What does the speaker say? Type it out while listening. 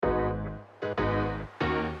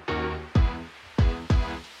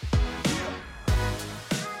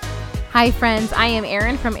Hi friends, I am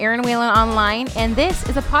Erin from Erin Whalen Online, and this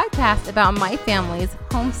is a podcast about my family's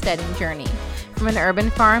homesteading journey. From an urban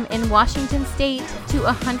farm in Washington State to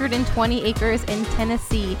 120 acres in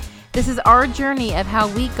Tennessee, this is our journey of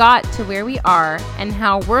how we got to where we are and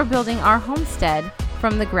how we're building our homestead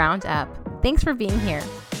from the ground up. Thanks for being here.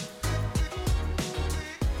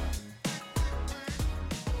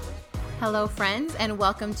 Hello friends, and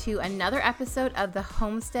welcome to another episode of the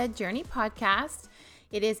Homestead Journey podcast.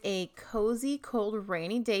 It is a cozy, cold,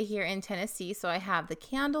 rainy day here in Tennessee, so I have the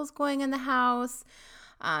candles going in the house,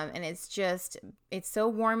 and it's so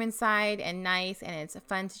warm inside and nice, and it's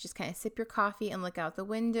fun to just kind of sip your coffee and look out the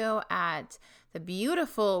window at the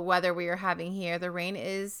beautiful weather we are having here. The rain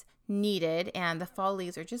is needed, and the fall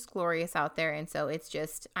leaves are just glorious out there, and so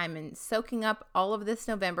I'm soaking up all of this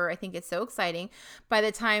November. I think it's so exciting. By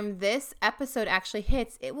the time this episode actually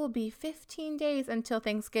hits, it will be 15 days until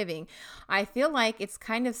Thanksgiving. I feel like it's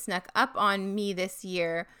kind of snuck up on me this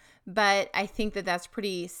year, but I think that that's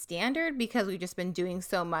pretty standard because we've just been doing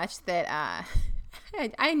so much that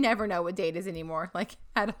I never know what date is anymore, like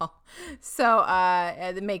at all. So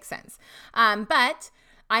it makes sense. But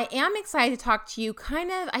I am excited to talk to you I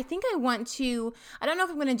don't know if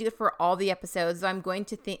I'm going to do it for all the episodes. I'm going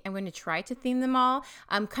to try to theme them all.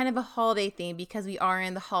 Kind of a holiday theme because we are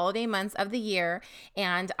in the holiday months of the year.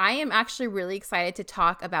 And I am actually really excited to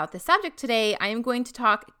talk about the subject today. I am going to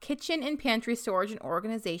talk kitchen and pantry storage and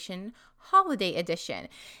organization holiday edition.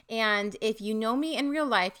 And if you know me in real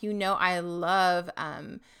life, you know I love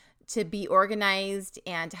to be organized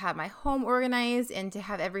and to have my home organized and to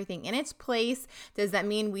have everything in its place. Does that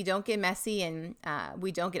mean we don't get messy and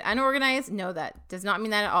we don't get unorganized? No, that does not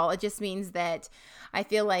mean that at all. It just means that I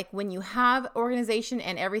feel like when you have organization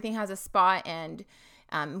and everything has a spot and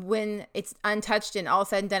when it's untouched and all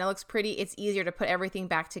said and done, it looks pretty, it's easier to put everything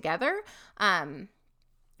back together.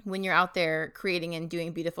 When you're out there creating and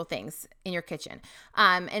doing beautiful things in your kitchen.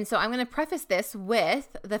 And so I'm going to preface this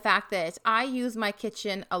with the fact that I use my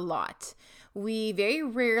kitchen a lot. We very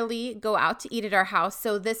rarely go out to eat at our house,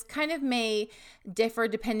 so this kind of may differ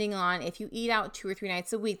depending on if you eat out 2 or 3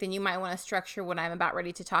 nights a week, then you might want to structure what I'm about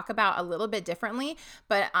ready to talk about a little bit differently.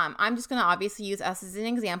 But I'm just going to obviously use us as an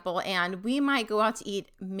example, and we might go out to eat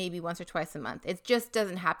maybe once or twice a month. It just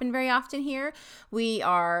doesn't happen very often here.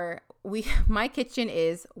 My kitchen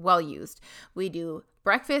is well used. We do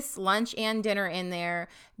breakfast, lunch, and dinner in there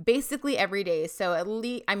basically every day. So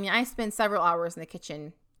I spend several hours in the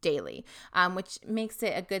kitchen daily, which makes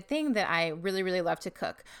it a good thing that I really, really love to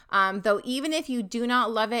cook. Though even if you do not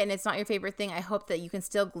love it and it's not your favorite thing, I hope that you can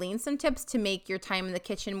still glean some tips to make your time in the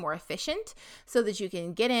kitchen more efficient so that you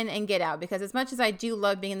can get in and get out. Because as much as I do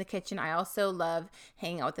love being in the kitchen, I also love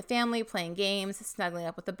hanging out with the family, playing games, snuggling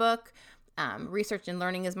up with a book. Research and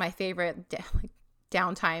learning is my favorite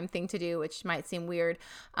downtime thing to do, which might seem weird.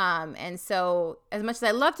 And so as much as I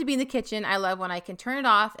love to be in the kitchen, I love when I can turn it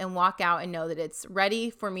off and walk out and know that it's ready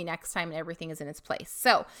for me next time and everything is in its place.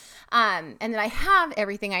 So, and that I have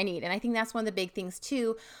everything I need. And I think that's one of the big things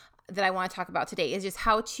too that I want to talk about today is just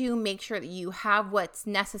how to make sure that you have what's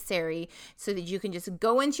necessary so that you can just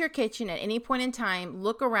go into your kitchen at any point in time,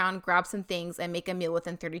 look around, grab some things, and make a meal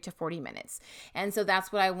within 30 to 40 minutes. And so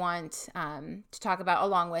that's what I want to talk about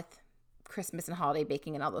along with Christmas and holiday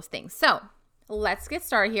baking and all those things. So let's get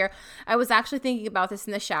started here. I was actually thinking about this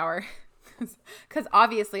in the shower because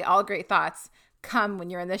obviously all great thoughts come when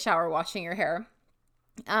you're in the shower washing your hair.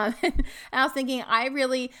 And I was thinking, I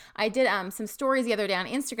did some stories the other day on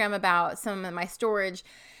Instagram about some of my storage,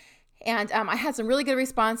 and I had some really good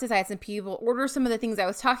responses. I had some people order some of the things I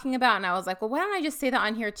was talking about, and I was like, well, why don't I just say that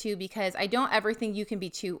on here too? Because I don't ever think you can be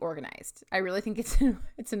too organized. I really think it's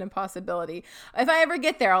an impossibility. If I ever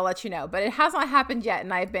get there, I'll let you know, but it has not happened yet,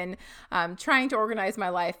 and I've been trying to organize my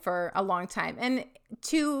life for a long time, and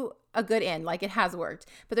to a good end, like it has worked,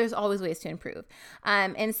 but there's always ways to improve.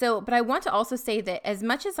 But I want to also say that as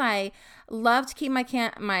much as I love to keep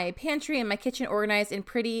my pantry and my kitchen organized and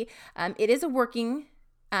pretty, it is a working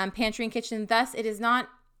pantry and kitchen. Thus, it is not,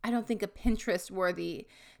 I don't think, a Pinterest worthy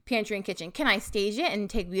pantry and kitchen. Can I stage it and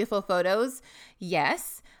take beautiful photos?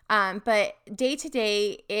 Yes. But day to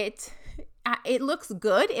day, it looks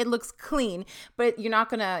good. It looks clean, but you're not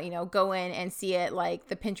going to, go in and see it like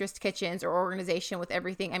the Pinterest kitchens or organization with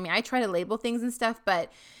everything. I mean, I try to label things and stuff,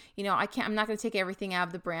 but I'm not going to take everything out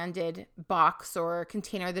of the branded box or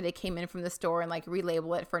container that it came in from the store and like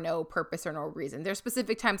relabel it for no purpose or no reason. There's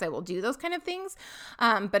specific times I will do those kind of things.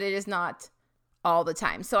 But it is not all the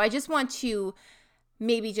time. So I just want to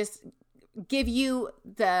maybe just give you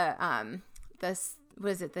the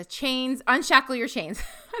chains, unshackle your chains.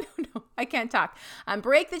 I don't know. I can't talk.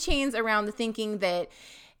 Break the chains around the thinking that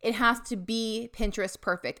it has to be Pinterest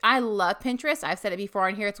perfect. I love Pinterest. I've said it before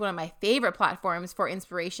on here. It's one of my favorite platforms for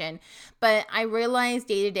inspiration. But I realize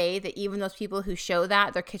day to day that even those people who show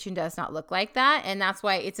that, their kitchen does not look like that. And that's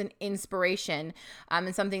why it's an inspiration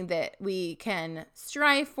and something that we can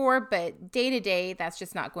strive for. But day to day, that's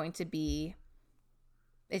just not going to be,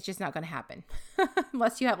 it's just not going to happen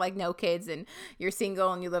unless you have like no kids and you're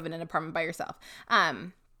single and you live in an apartment by yourself.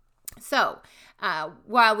 So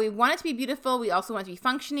while we want it to be beautiful, we also want it to be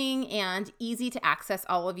functioning and easy to access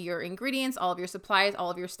all of your ingredients, all of your supplies, all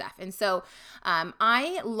of your stuff. And so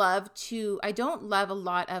I don't love a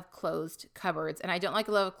lot of closed cupboards, and I don't like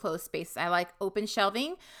a lot of closed spaces. I like open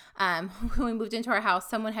shelving. When we moved into our house,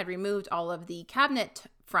 someone had removed all of the cabinet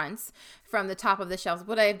fronts from the top of the shelves.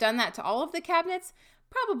 Would I have done that to all of the cabinets?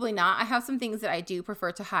 Probably not. I have some things that I do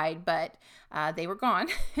prefer to hide, but they were gone.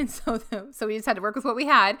 And so we just had to work with what we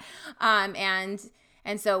had. And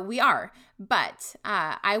so we are. But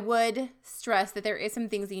I would stress that there is some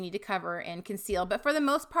things that you need to cover and conceal. But for the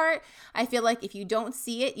most part, I feel like if you don't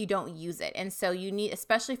see it, you don't use it. And so you need,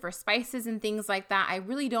 especially for spices and things like that, I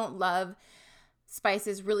really don't love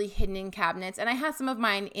spices really hidden in cabinets. And I have some of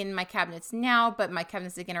mine in my cabinets now, but my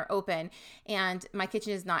cabinets again are open and my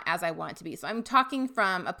kitchen is not as I want it to be. So I'm talking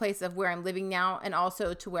from a place of where I'm living now and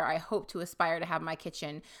also to where I hope to aspire to have my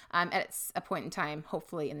kitchen at a point in time,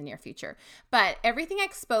 hopefully in the near future. But everything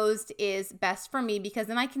exposed is best for me because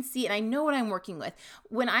then I can see it and I know what I'm working with.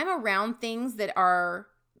 When I'm around things that are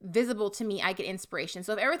visible to me, I get inspiration.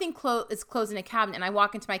 So if everything is closed in a cabinet and I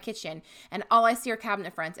walk into my kitchen and all I see are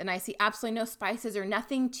cabinet fronts and I see absolutely no spices or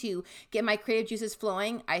nothing to get my creative juices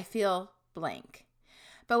flowing, I feel blank.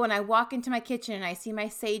 But when I walk into my kitchen and I see my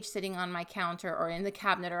sage sitting on my counter or in the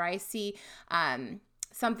cabinet, or I see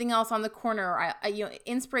something else on the corner, or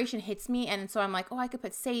inspiration hits me, and so I'm like, oh, I could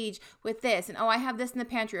put sage with this, and oh, I have this in the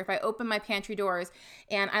pantry. Or if I open my pantry doors,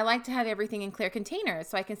 and I like to have everything in clear containers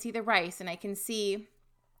so I can see the rice and I can see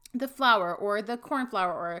the flour or the corn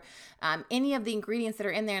flour or any of the ingredients that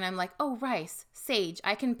are in there. And I'm like, oh, rice, sage,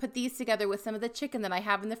 I can put these together with some of the chicken that I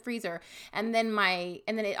have in the freezer. And then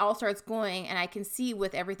it all starts going and I can see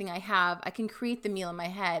with everything I have, I can create the meal in my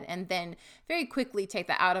head and then very quickly take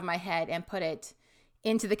that out of my head and put it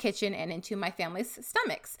into the kitchen and into my family's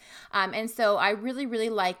stomachs. And so I really, really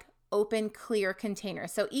like open, clear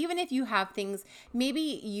containers. So even if you have things, maybe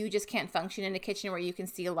you just can't function in a kitchen where you can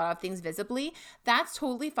see a lot of things visibly, that's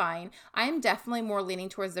totally fine. I'm definitely more leaning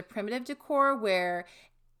towards the primitive decor where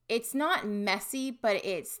it's not messy, but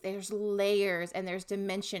there's layers and there's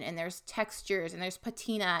dimension and there's textures and there's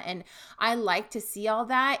patina. And I like to see all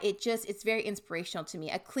that. It's very inspirational to me.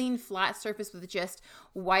 A clean, flat surface with just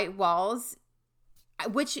white walls,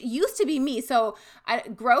 which used to be me. So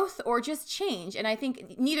growth or just change. And I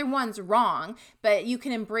think neither one's wrong, but you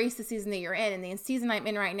can embrace the season that you're in. And the season I'm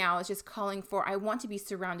in right now is just calling for, I want to be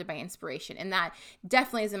surrounded by inspiration. And that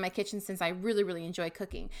definitely is in my kitchen since I really, really enjoy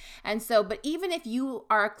cooking. And so, but even if you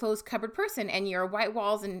are a closed cupboard person and you're white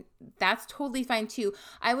walls, and that's totally fine too,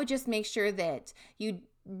 I would just make sure that you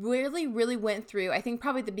really, really went through, I think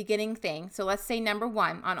probably the beginning thing. So let's say number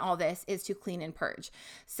one on all this is to clean and purge.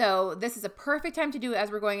 So this is a perfect time to do it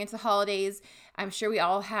as we're going into the holidays. I'm sure we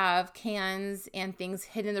all have cans and things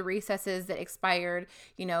hidden in the recesses that expired,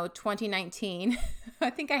 2019.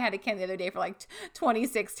 I think I had a can the other day for like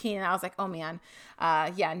 2016 and I was like, oh man,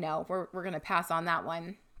 we're going to pass on that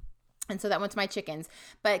one. And so that went to my chickens.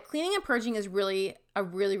 But cleaning and purging is really a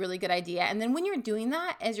really, really good idea. And then when you're doing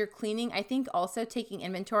that, as you're cleaning, I think also taking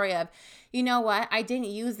inventory of, you know what, I didn't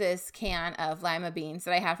use this can of lima beans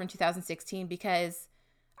that I had from 2016 because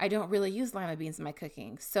I don't really use lima beans in my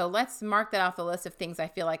cooking. So let's mark that off the list of things I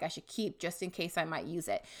feel like I should keep just in case I might use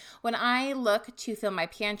it. When I look to fill my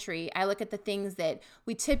pantry, I look at the things that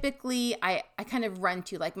we typically, I kind of run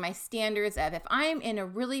to, like my standards of if I'm in a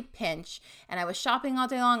really pinch and I was shopping all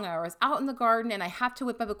day long or I was out in the garden and I have to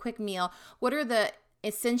whip up a quick meal, what are the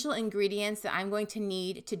essential ingredients that I'm going to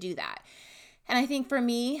need to do that? And I think for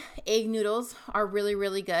me, egg noodles are really,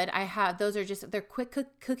 really good. They're quick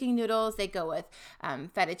cooking noodles. They go with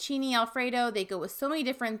fettuccine Alfredo. They go with so many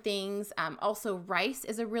different things. Also, rice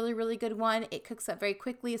is a really, really good one. It cooks up very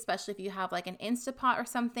quickly, especially if you have like an Instapot or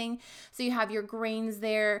something. So you have your grains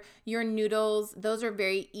there, your noodles. Those are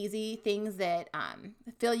very easy things that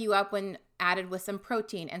fill you up when added with some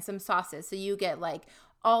protein and some sauces. So you get like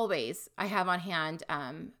always, I have on hand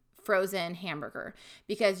frozen hamburger,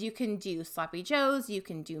 because you can do sloppy joes, you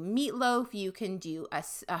can do meatloaf, you can do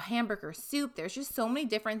a hamburger soup. There's just so many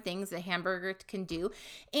different things a hamburger can do,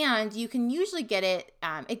 and you can usually get it.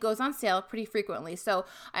 It goes on sale pretty frequently, so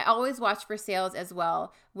I always watch for sales as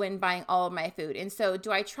well when buying all of my food. And so,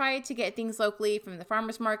 do I try to get things locally from the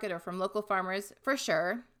farmers market or from local farmers? For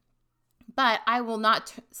sure. But I will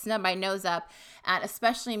not snub my nose up at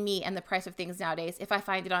especially meat and the price of things nowadays. If I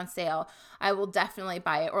find it on sale, I will definitely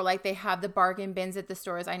buy it. Or like they have the bargain bins at the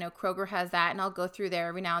stores. I know Kroger has that, and I'll go through there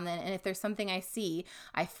every now and then. And if there's something I see,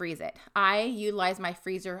 I freeze it. I utilize my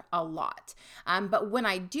freezer a lot. But when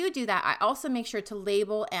I do that, I also make sure to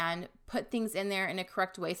label and put things in there in a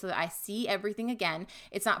correct way so that I see everything again.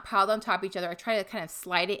 It's not piled on top of each other. I try to kind of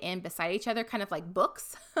slide it in beside each other, kind of like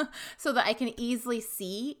books, so that I can easily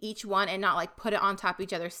see each one and not like put it on top of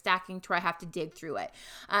each other, stacking to where I have to dig through it.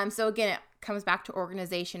 So again, it comes back to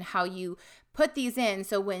organization, how you put these in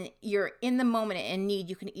so when you're in the moment in need,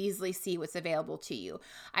 you can easily see what's available to you.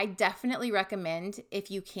 I definitely recommend,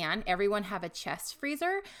 if you can, everyone have a chest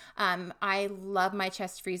freezer. I love my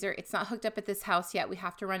chest freezer. It's not hooked up at this house yet. We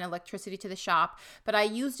have to run electricity to the shop, but I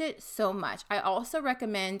used it so much. I also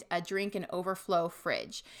recommend a drink and overflow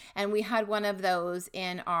fridge. And we had one of those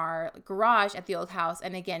in our garage at the old house.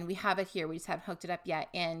 And again, we have it here. We just haven't hooked it up yet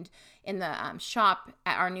and in the shop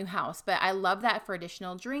at our new house. But I love that for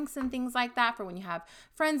additional drinks and things like that. For when you have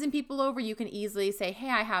friends and people over, you can easily say, hey,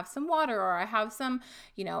 I have some water, or I have some,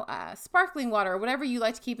 sparkling water, or whatever you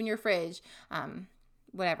like to keep in your fridge.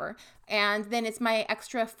 Whatever. And then it's my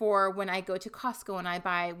extra for when I go to Costco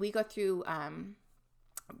and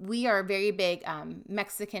we are a very big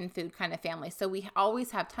Mexican food kind of family. So we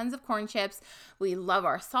always have tons of corn chips. We love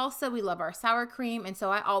our salsa. We love our sour cream. And so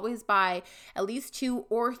I always buy at least 2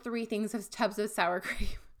 or 3 tubs of sour cream.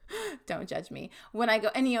 Don't judge me. When I go,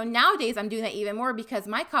 and nowadays I'm doing that even more because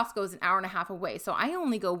my Costco is an hour and a half away. So I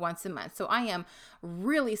only go once a month. So I am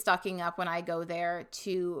really stocking up when I go there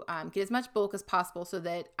to get as much bulk as possible so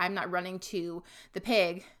that I'm not running to the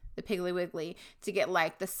Piggly Wiggly to get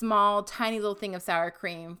like the small, tiny little thing of sour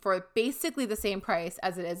cream for basically the same price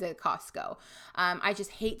as it is at Costco. I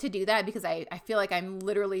just hate to do that because I feel like I'm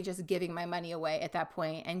literally just giving my money away at that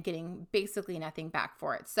point and getting basically nothing back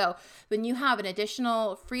for it. So when you have an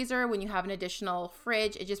additional freezer, when you have an additional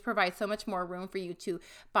fridge, it just provides so much more room for you to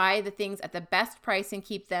buy the things at the best price and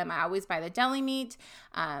keep them. I always buy the deli meat,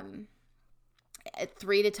 at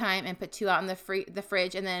 3 at a time and put 2 out in the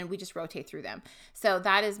fridge, and then we just rotate through them. So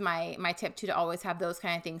that is my tip too, to always have those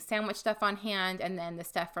kind of things, sandwich stuff on hand, and then the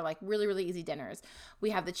stuff for like really, really easy dinners. We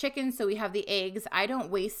have the chicken, so we have the eggs. I don't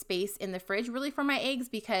waste space in the fridge really for my eggs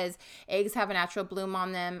because eggs have a natural bloom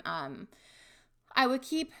on them. I would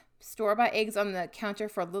keep store-bought eggs on the counter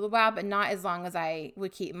for a little while, but not as long as I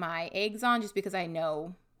would keep my eggs on, just because I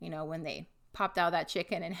know, when they popped out of that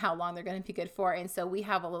chicken and how long they're going to be good for. And so we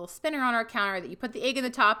have a little spinner on our counter that you put the egg in the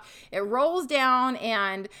top, it rolls down,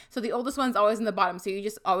 and so the oldest one's always in the bottom, so you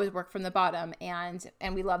just always work from the bottom, and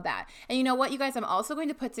we love that. And you know what, you guys, I'm also going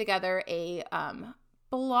to put together a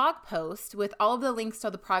blog post with all of the links to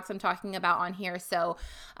the products I'm talking about on here. So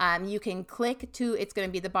you can click to, it's going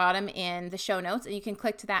to be the bottom in the show notes, and you can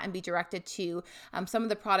click to that and be directed to some of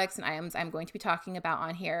the products and items I'm going to be talking about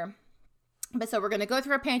on here. But so we're going to go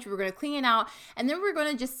through our pantry, we're going to clean it out, and then we're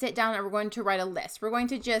going to just sit down and we're going to write a list. We're going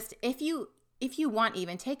to just, if you want,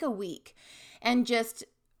 even take a week and just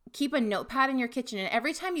keep a notepad in your kitchen, and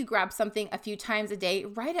every time you grab something a few times a day,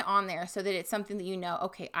 write it on there so that it's something that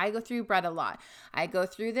okay, I go through bread a lot. I go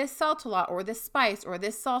through this salt a lot, or this spice, or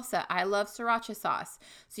this salsa. I love sriracha sauce.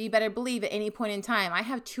 So you better believe at any point in time, I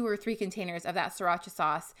have 2 or 3 containers of that sriracha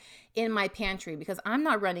sauce in my pantry because I'm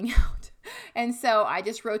not running out. And so I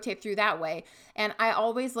just rotate through that way. And I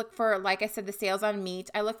always look for, like I said, the sales on meat.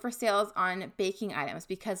 I look for sales on baking items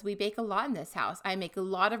because we bake a lot in this house. I make a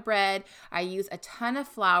lot of bread. I use a ton of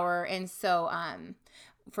flour. And so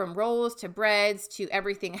from rolls to breads to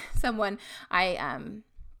everything. I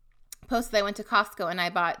posted I went to Costco and I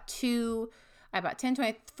bought 10,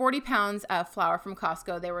 20, 40 pounds of flour from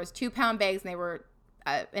Costco. There was 2-pound bags and they were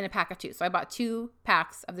in a pack of 2. So I bought 2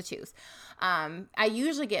 packs of the 2s.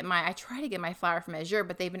 I try to get my flour from Azure,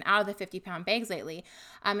 but they've been out of the 50-pound bags lately.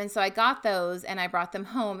 And so I got those and I brought them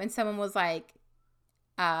home, and someone was like,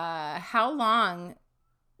 how long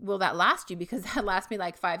will that last you? Because that lasts me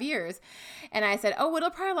like 5 years. And I said, it'll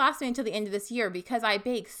probably last me until the end of this year because I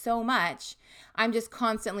bake so much. I'm just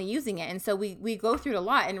constantly using it. And so we go through it a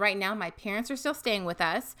lot. And right now my parents are still staying with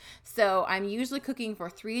us. So I'm usually cooking for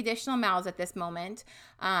 3 additional mouths at this moment.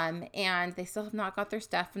 And they still have not got their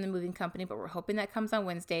stuff from the moving company, but we're hoping that comes on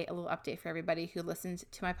Wednesday. A little update for everybody who listened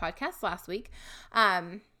to my podcast last week.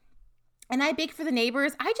 And I bake for the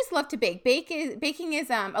neighbors. I just love to bake. Baking is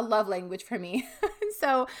a love language for me. and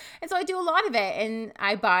so I do a lot of it, and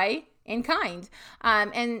I buy in kind.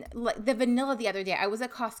 And the vanilla the other day, I was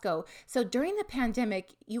at Costco. So during the pandemic,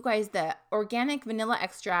 you guys, the organic vanilla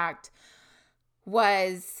extract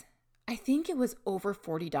was, I think it was over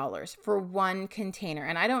 $40 for one container.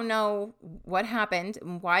 And I don't know what happened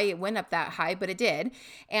and why it went up that high, but it did.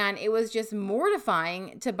 And it was just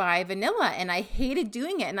mortifying to buy vanilla. And I hated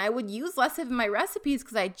doing it. And I would use less of my recipes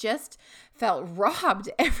because I just felt robbed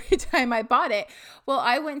every time I bought it. Well,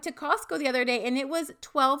 I went to Costco the other day and it was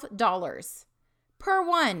 $12 per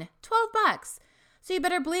one, $12. So you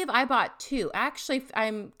better believe I bought 2. Actually,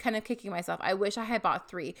 I'm kind of kicking myself. I wish I had bought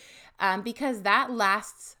 3 because that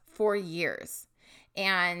lasts for years.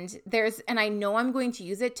 And I know I'm going to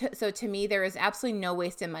use it. So to me, there is absolutely no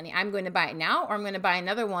waste of money. I'm going to buy it now, or I'm going to buy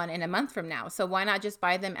another one in a month from now. So why not just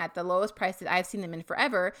buy them at the lowest price that I've seen them in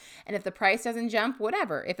forever? And if the price doesn't jump,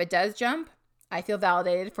 whatever. If it does jump, I feel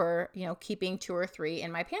validated for, keeping 2 or 3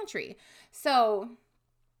 in my pantry. So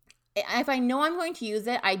if I know I'm going to use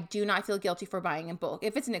it, I do not feel guilty for buying in bulk.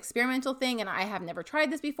 If it's an experimental thing and I have never tried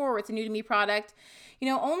this before, or it's a new to me product,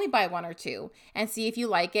 only buy 1 or 2 and see if you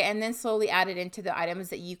like it, and then slowly add it into the items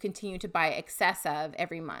that you continue to buy excess of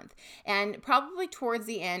every month. And probably towards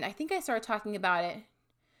the end, I think I started talking about it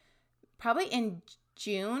probably in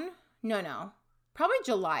June. No. Probably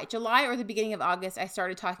July or the beginning of August, I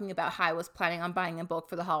started talking about how I was planning on buying in bulk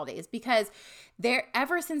for the holidays, because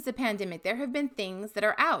ever since the pandemic, there have been things that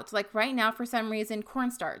are out. Like right now, for some reason,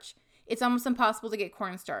 cornstarch. It's almost impossible to get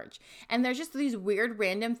cornstarch. And there's just these weird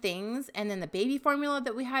random things. And then the baby formula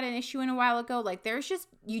that we had an issue in a while ago,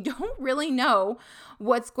 you don't really know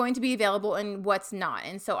what's going to be available and what's not.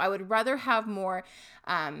 And so I would rather have more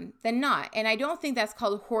than not. And I don't think that's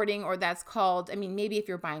called hoarding, or that's called, maybe if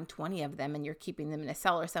you're buying 20 of them and you're keeping them in a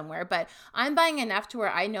cellar somewhere, but I'm buying enough to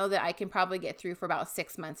where I know that I can probably get through for about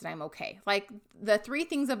 6 months and I'm okay. Like the 3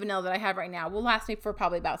 things of vanilla that I have right now will last me for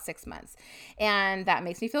probably about 6 months. And that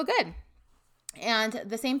makes me feel good. And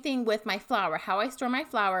the same thing with my flour. How I store my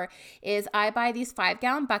flour is I buy these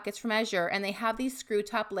 5-gallon buckets from Azure, and they have these screw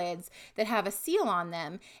top lids that have a seal on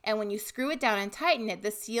them. And when you screw it down and tighten it,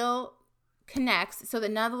 the seal connects so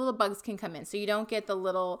that none of the little bugs can come in. So you don't get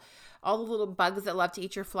all the little bugs that love to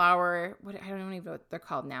eat your flour. I don't even know what they're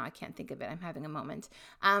called now. I can't think of it. I'm having a moment.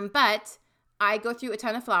 But I go through a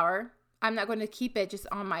ton of flour. I'm not going to keep it just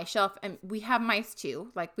on my shelf. And we have mice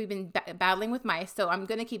too. Like we've been battling with mice. So I'm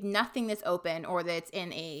going to keep nothing that's open or that's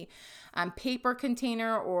in a paper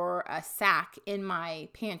container or a sack in my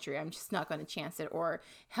pantry. I'm just not going to chance it or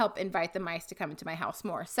help invite the mice to come into my house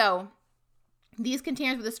more. So these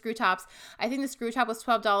containers with the screw tops, I think the screw top was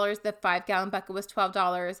 $12. The 5-gallon bucket was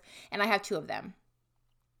 $12. And I have 2 of them.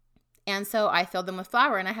 And so I filled them with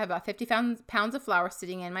flour, and I have about 50 pounds of flour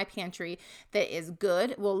sitting in my pantry that is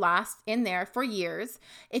good, will last in there for years.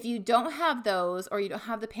 If you don't have those, or you don't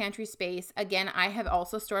have the pantry space, again, I have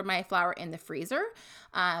also stored my flour in the freezer,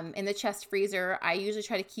 in the chest freezer. I usually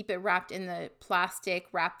try to keep it wrapped in the plastic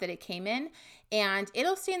wrap that it came in, and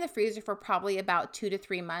it'll stay in the freezer for probably about 2 to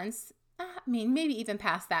 3 months. Maybe even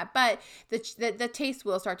past that, but the taste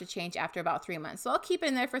will start to change after about 3 months. So I'll keep it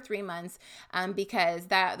in there for 3 months because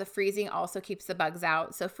the freezing also keeps the bugs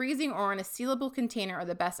out. So freezing or in a sealable container are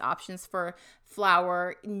the best options for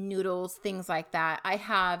flour, noodles, things like that. I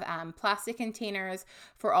have plastic containers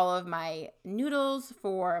for all of my noodles,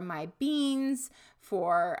 for my beans,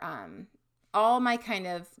 for all my kind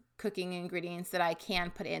of cooking ingredients that I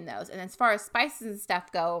can put in those. And as far as spices and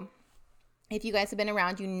stuff go, if you guys have been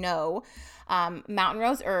around, Mountain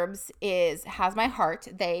Rose Herbs has my heart.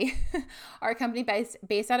 They are a company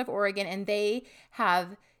based out of Oregon, and they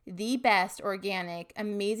have the best organic,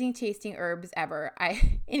 amazing tasting herbs ever.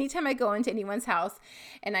 Anytime I go into anyone's house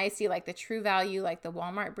and I see like the True Value, like the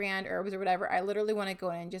Walmart brand herbs or whatever, I literally want to go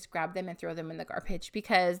in and just grab them and throw them in the garbage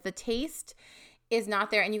because the taste is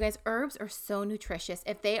not there. And you guys, herbs are so nutritious.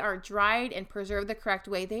 If they are dried and preserved the correct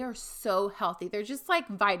way, they are so healthy. They're just like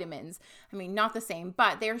vitamins. Not the same,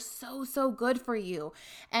 but they're so, so good for you.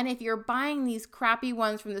 And if you're buying these crappy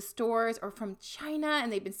ones from the stores or from China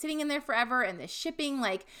and they've been sitting in there forever and the shipping,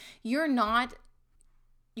 like you're not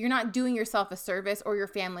doing yourself a service or your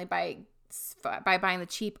family by buying the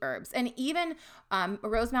cheap herbs. And even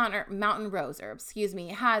Mountain Rose Herbs,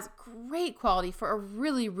 has great quality for a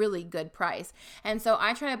really, really good price. And so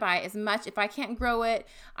I try to buy as much. If I can't grow it,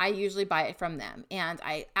 I usually buy it from them. And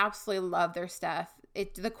I absolutely love their stuff.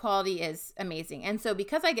 the quality is amazing. And so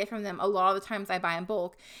because I get from them, a lot of the times I buy in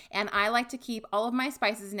bulk, and I like to keep all of my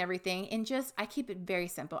spices and everything in I keep it very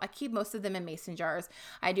simple. I keep most of them in mason jars.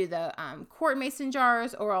 I do the quart mason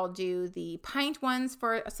jars, or I'll do the pint ones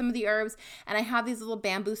for some of the herbs. And I have these little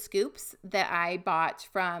bamboo scoops that I bought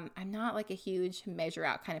from, I'm not like a huge measure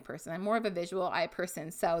out kind of person. I'm more of a visual eye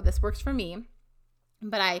person. So this works for me.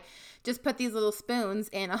 But I just put these little spoons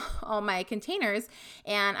in all my containers,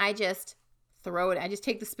 and I just throw it. I just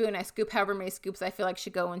take the spoon, I scoop however many scoops I feel like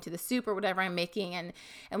should go into the soup or whatever I'm making, and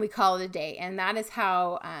we call it a day. And that is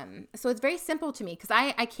how, so it's very simple to me, because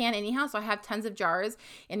I can anyhow. So I have tons of jars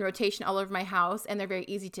in rotation all over my house, and they're very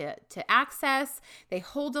easy to access. They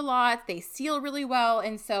hold a lot, they seal really well.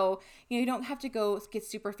 And so, you don't have to go get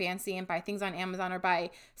super fancy and buy things on Amazon, or buy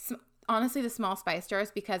honestly the small spice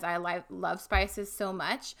jars, because I love spices so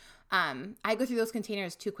much. I go through those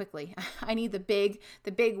containers too quickly. I need the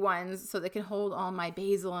big ones so they can hold all my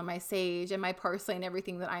basil and my sage and my parsley and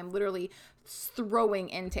everything that I'm literally throwing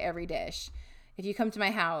into every dish. If you come to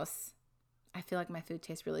my house, I feel like my food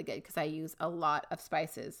tastes really good because I use a lot of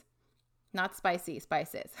spices, not spicy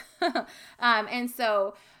spices. And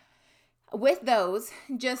so with those,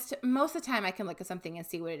 just most of the time I can look at something and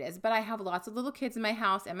see what it is. But I have lots of little kids in my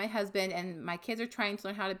house, and my husband, and my kids are trying to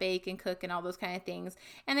learn how to bake and cook and all those kind of things.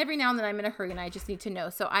 And every now and then I'm in a hurry and I just need to know.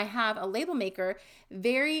 So I have a label maker,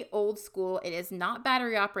 very old school. It is not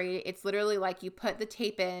battery operated. It's literally like you put the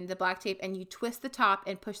tape in, the black tape, and you twist the top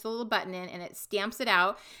and push the little button in, and it stamps it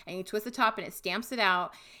out. And you twist the top and it stamps it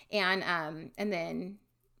out. And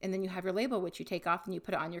then you have your label, which you take off and you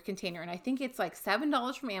put it on your container. And I think it's like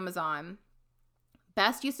 $7 from Amazon.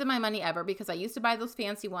 Best use of my money ever, because I used to buy those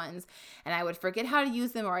fancy ones and I would forget how to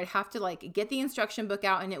use them, or I'd have to like get the instruction book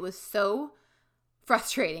out, and it was so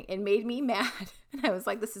frustrating. It made me mad. And I was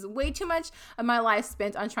like, this is way too much of my life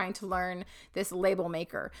spent on trying to learn this label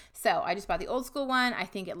maker. So I just bought the old school one. I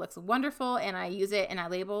think it looks wonderful, and I use it and I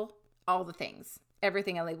label all the things.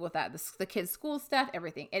 Everything I label with that, the kids' school stuff,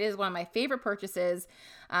 everything. It is one of my favorite purchases.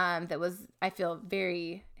 That was, I feel,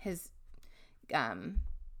 very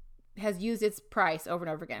has used its price over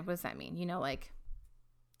and over again. What does that mean?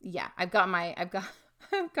 Yeah, I've got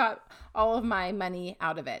all of my money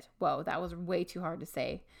out of it. Whoa, that was way too hard to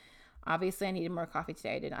say. Obviously, I needed more coffee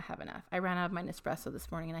today. I did not have enough. I ran out of my Nespresso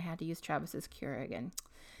this morning, and I had to use Travis's Keurig again.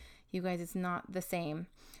 You guys, it's not the same.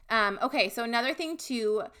 Okay, so another thing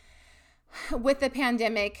too, with the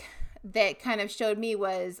pandemic that kind of showed me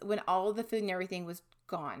was when all the food and everything was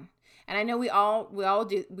gone. And I know we all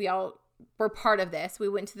were part of this. We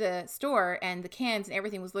went to the store and the cans and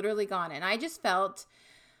everything was literally gone. And I just felt,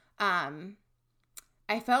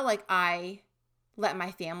 I felt like I let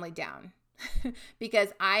my family down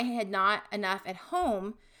because I had not enough at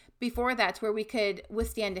home before that to where we could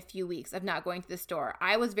withstand a few weeks of not going to the store.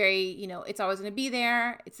 I was very, it's always going to be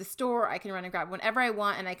there. It's the store. I can run and grab whenever I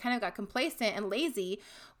want. And I kind of got complacent and lazy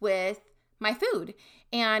with my food.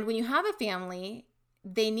 And when you have a family,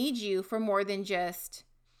 they need you for more than just,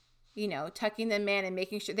 tucking them in and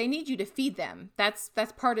making sure. They need you to feed them. That's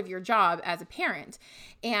part of your job as a parent.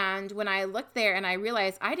 And when I looked there and I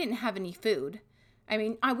realized I didn't have any food, I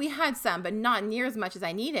mean, we had some, but not near as much as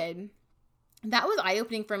I needed. That was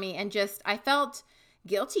eye-opening for me, and I felt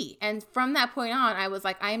guilty. And from that point on, I was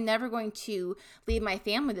like, I am never going to leave my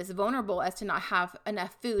family this vulnerable as to not have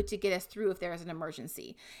enough food to get us through if there is an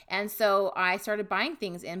emergency. And so I started buying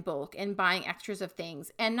things in bulk and buying extras of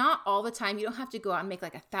things. And not all the time. You don't have to go out and make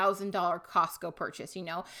like $1,000 Costco purchase,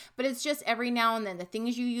 but it's just every now and then the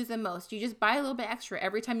things you use the most, you just buy a little bit extra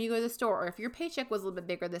every time you go to the store. Or if your paycheck was a little bit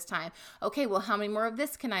bigger this time, okay, well, how many more of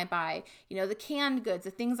this can I buy? The canned goods, the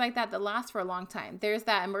things like that last for a long time. There's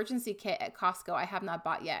that emergency kit at Costco I have not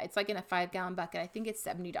bought yet. It's like in a 5-gallon bucket. I think it's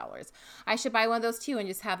 $70. I should buy one of those too and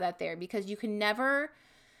just have that there, because I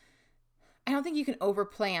don't think you can over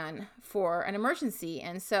plan for an emergency.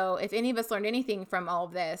 And so if any of us learned anything from all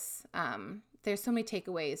of this, there's so many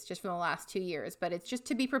takeaways just from the last 2 years, but it's just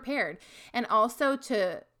to be prepared and also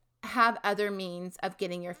to have other means of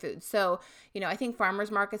getting your food. So, I think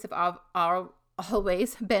farmers markets have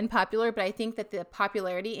always been popular, but I think that the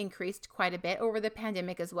popularity increased quite a bit over the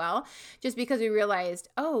pandemic as well, just because we realized,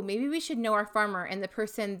 oh, maybe we should know our farmer and the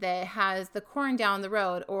person that has the corn down the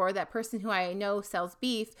road, or that person who I know sells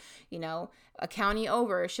beef, a county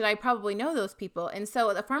over. Should I probably know those people? And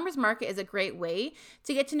so the farmers market is a great way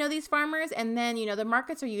to get to know these farmers. And then, the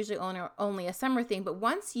markets are usually only a summer thing, but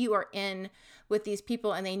once you are in with these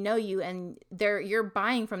people and they know you and you're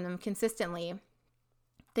buying from them consistently,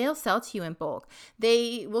 they'll sell to you in bulk.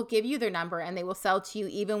 They will give you their number and they will sell to you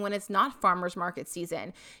even when it's not farmers market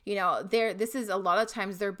season. This is a lot of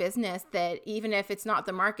times their business, that even if it's not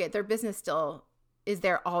the market, their business still is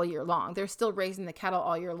there all year long. They're still raising the cattle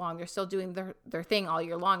all year long. They're still doing their thing all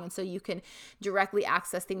year long. And so you can directly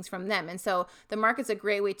access things from them. And so the market's a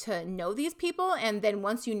great way to know these people. And then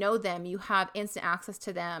once you know them, you have instant access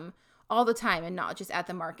to them all the time and not just at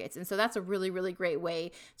the markets. And so that's a really, really great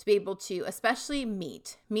way to be able to, especially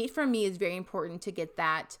meat. Meat for me is very important to get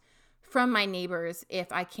that from my neighbors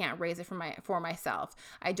if I can't raise it for myself.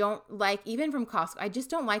 I don't like, even from Costco, I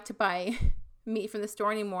just don't like to buy meat from the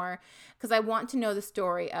store anymore because I want to know the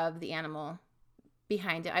story of the animal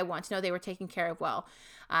behind it. I want to know they were taken care of well.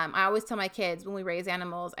 I always tell my kids when we raise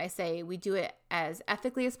animals, I say we do it as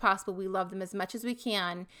ethically as possible. We love them as much as we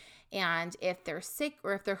can. And if they're sick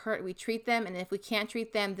or if they're hurt, we treat them. And if we can't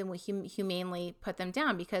treat them, then we humanely put them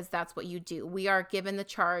down, because that's what you do. We are given the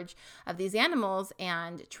charge of these animals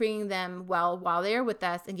and treating them well while they're with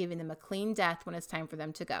us and giving them a clean death when it's time for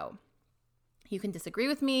them to go. You can disagree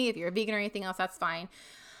with me. If you're a vegan or anything else, that's fine.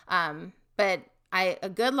 But a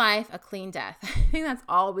good life, a clean death. I think that's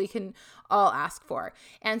all we can all ask for.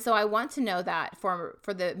 And so I want to know that for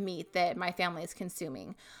the meat that my family is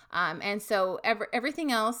consuming. And so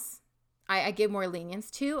everything else, I give more lenience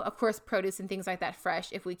to. Of course, produce and things like that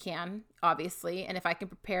fresh if we can, obviously. And if I can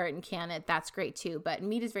prepare it and can it, that's great too. But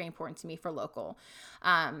meat is very important to me for local.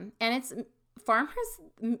 And it's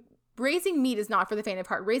farmers. Raising meat is not for the faint of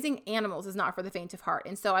heart. Raising animals is not for the faint of heart.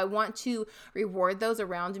 And so I want to reward those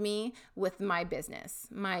around me with my business,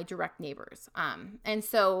 my direct neighbors.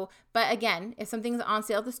 But again, if something's on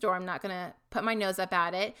sale at the store, I'm not going to put my nose up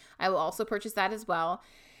at it. I will also purchase that as well.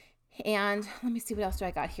 And let me see, what else do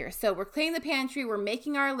I got here? So we're cleaning the pantry, we're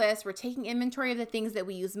making our list, we're taking inventory of the things that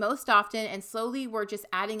we use most often, and slowly we're just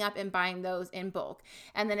adding up and buying those in bulk.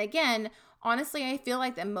 And then again, honestly, I feel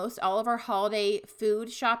like that most all of our holiday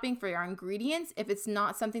food shopping for our ingredients, if it's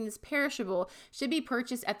not something that's perishable, should be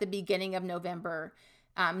purchased at the beginning of November.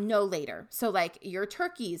 No later. So like your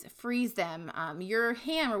turkeys, freeze them. Your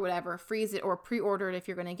ham or whatever, freeze it or pre-order it if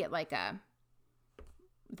you're going to get like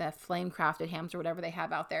the flame crafted hams or whatever they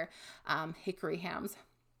have out there, hickory hams.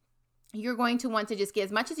 You're going to want to just get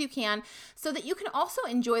as much as you can so that you can also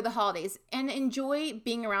enjoy the holidays and enjoy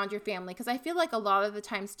being around your family. Because I feel like a lot of the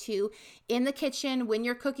times too, in the kitchen, when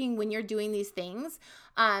you're cooking, when you're doing these things,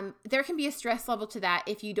 there can be a stress level to that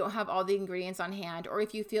if you don't have all the ingredients on hand, or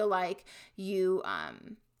if you feel like you are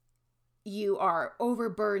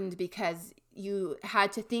overburdened because you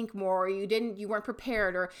had to think more, or you weren't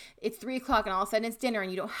prepared, or it's 3:00 and all of a sudden it's dinner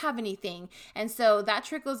and you don't have anything. And so that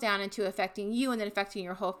trickles down into affecting you and then affecting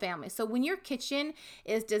your whole family. So when your kitchen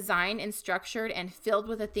is designed and structured and filled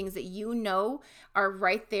with the things that you know are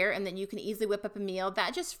right there and then you can easily whip up a meal,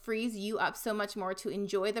 that just frees you up so much more to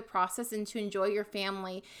enjoy the process and to enjoy your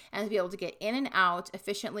family and to be able to get in and out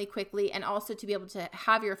efficiently, quickly, and also to be able to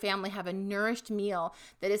have your family have a nourished meal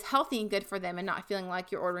that is healthy and good for them and not feeling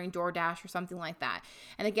like you're ordering DoorDash or something like that.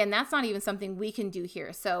 And again, that's not even something we can do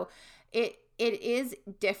here. So it is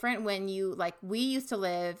different when we used to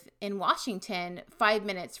live in Washington, 5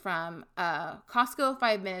 minutes from Costco,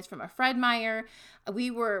 5 minutes from a Fred Meyer.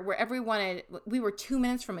 We were wherever we wanted. We were 2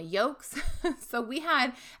 minutes from a Yolks. So we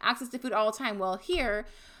had access to food all the time. Well, here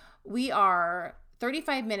we are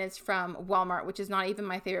 35 minutes from Walmart, which is not even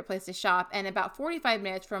my favorite place to shop, and about 45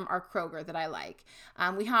 minutes from our Kroger that I like.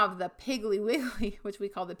 We have the Piggly Wiggly, which we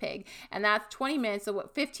call the Pig, and that's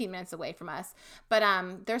 15 minutes away from us. But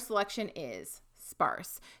their selection is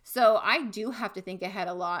sparse. So I do have to think ahead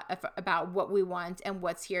a lot about what we want and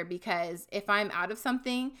what's here, because if I'm out of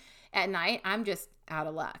something at night, I'm just out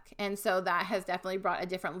of luck. And so that has definitely brought a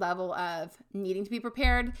different level of needing to be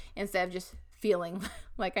prepared instead of just feeling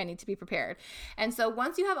like I need to be prepared. And so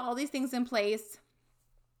once you have all these things in place,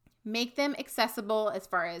 make them accessible as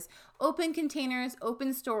far as open containers,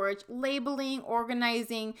 open storage, labeling,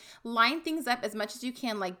 organizing, line things up as much as you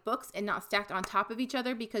can like books and not stacked on top of each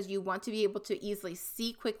other, because you want to be able to easily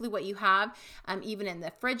see quickly what you have, even in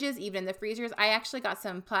the fridges, even in the freezers. I actually got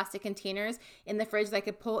some plastic containers in the fridge that I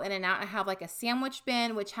could pull in and out. I have like a sandwich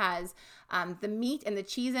bin, which has the meat and the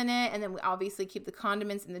cheese in it, and then we obviously keep the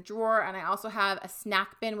condiments in the drawer. And I also have a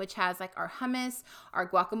snack bin, which has like our hummus, our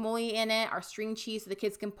guacamole in it, our string cheese, so the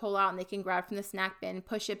kids can pull out and they can grab from the snack bin,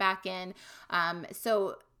 push it back in.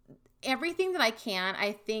 So everything that I can,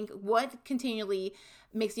 I think what continually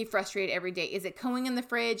makes me frustrated every day? Is it going in the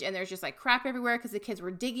fridge and there's just like crap everywhere because the kids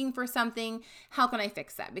were digging for something? How can I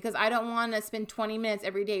fix that? Because I don't want to spend 20 minutes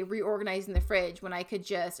every day reorganizing the fridge when I could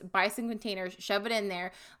just buy some containers, shove it in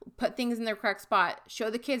there, put things in their correct spot, show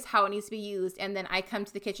the kids how it needs to be used, and then I come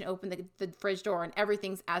to the kitchen, open the fridge door, and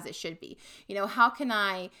everything's as it should be. How can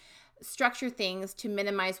I structure things to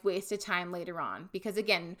minimize wasted time later on? Because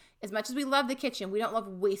again, as much as we love the kitchen, we don't love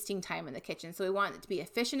wasting time in the kitchen. So we want it to be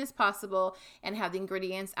efficient as possible and have the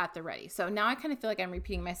ingredients at the ready. So now I kind of feel like I'm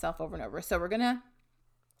repeating myself over and over. So we're going to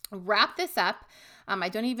wrap this up. I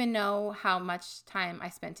don't even know how much time I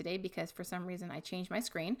spent today because for some reason I changed my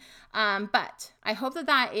screen. But I hope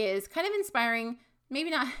that is kind of inspiring. Maybe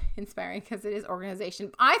not inspiring because it is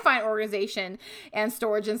organization. I find organization and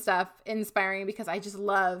storage and stuff inspiring because I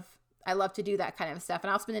love to do that kind of stuff. And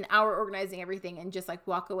I'll spend an hour organizing everything and just like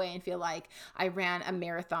walk away and feel like I ran a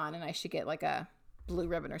marathon and I should get like a blue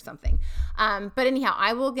ribbon or something. But anyhow,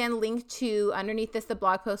 I will again link to underneath this, the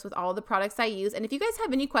blog post with all the products I use. And if you guys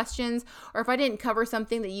have any questions, or if I didn't cover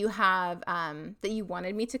something that you have, that you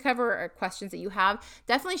wanted me to cover, or questions that you have,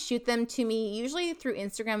 definitely shoot them to me. Usually through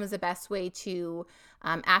Instagram is the best way to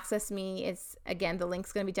access me. It's, again, the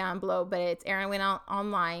link's going to be down below, but it's Erin Wayne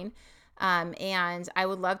Online. And I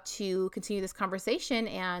would love to continue this conversation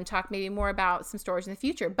and talk maybe more about some storage in the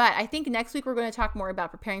future. But I think next week we're going to talk more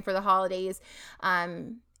about preparing for the holidays,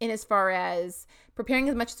 in as far as preparing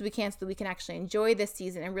as much as we can so that we can actually enjoy this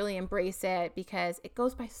season and really embrace it, because it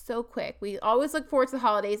goes by so quick. We always look forward to the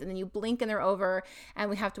holidays and then you blink and they're over and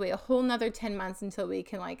we have to wait a whole nother 10 months until we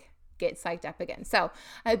can like get psyched up again. So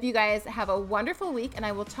I hope you guys have a wonderful week and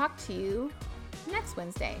I will talk to you next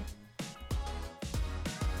Wednesday.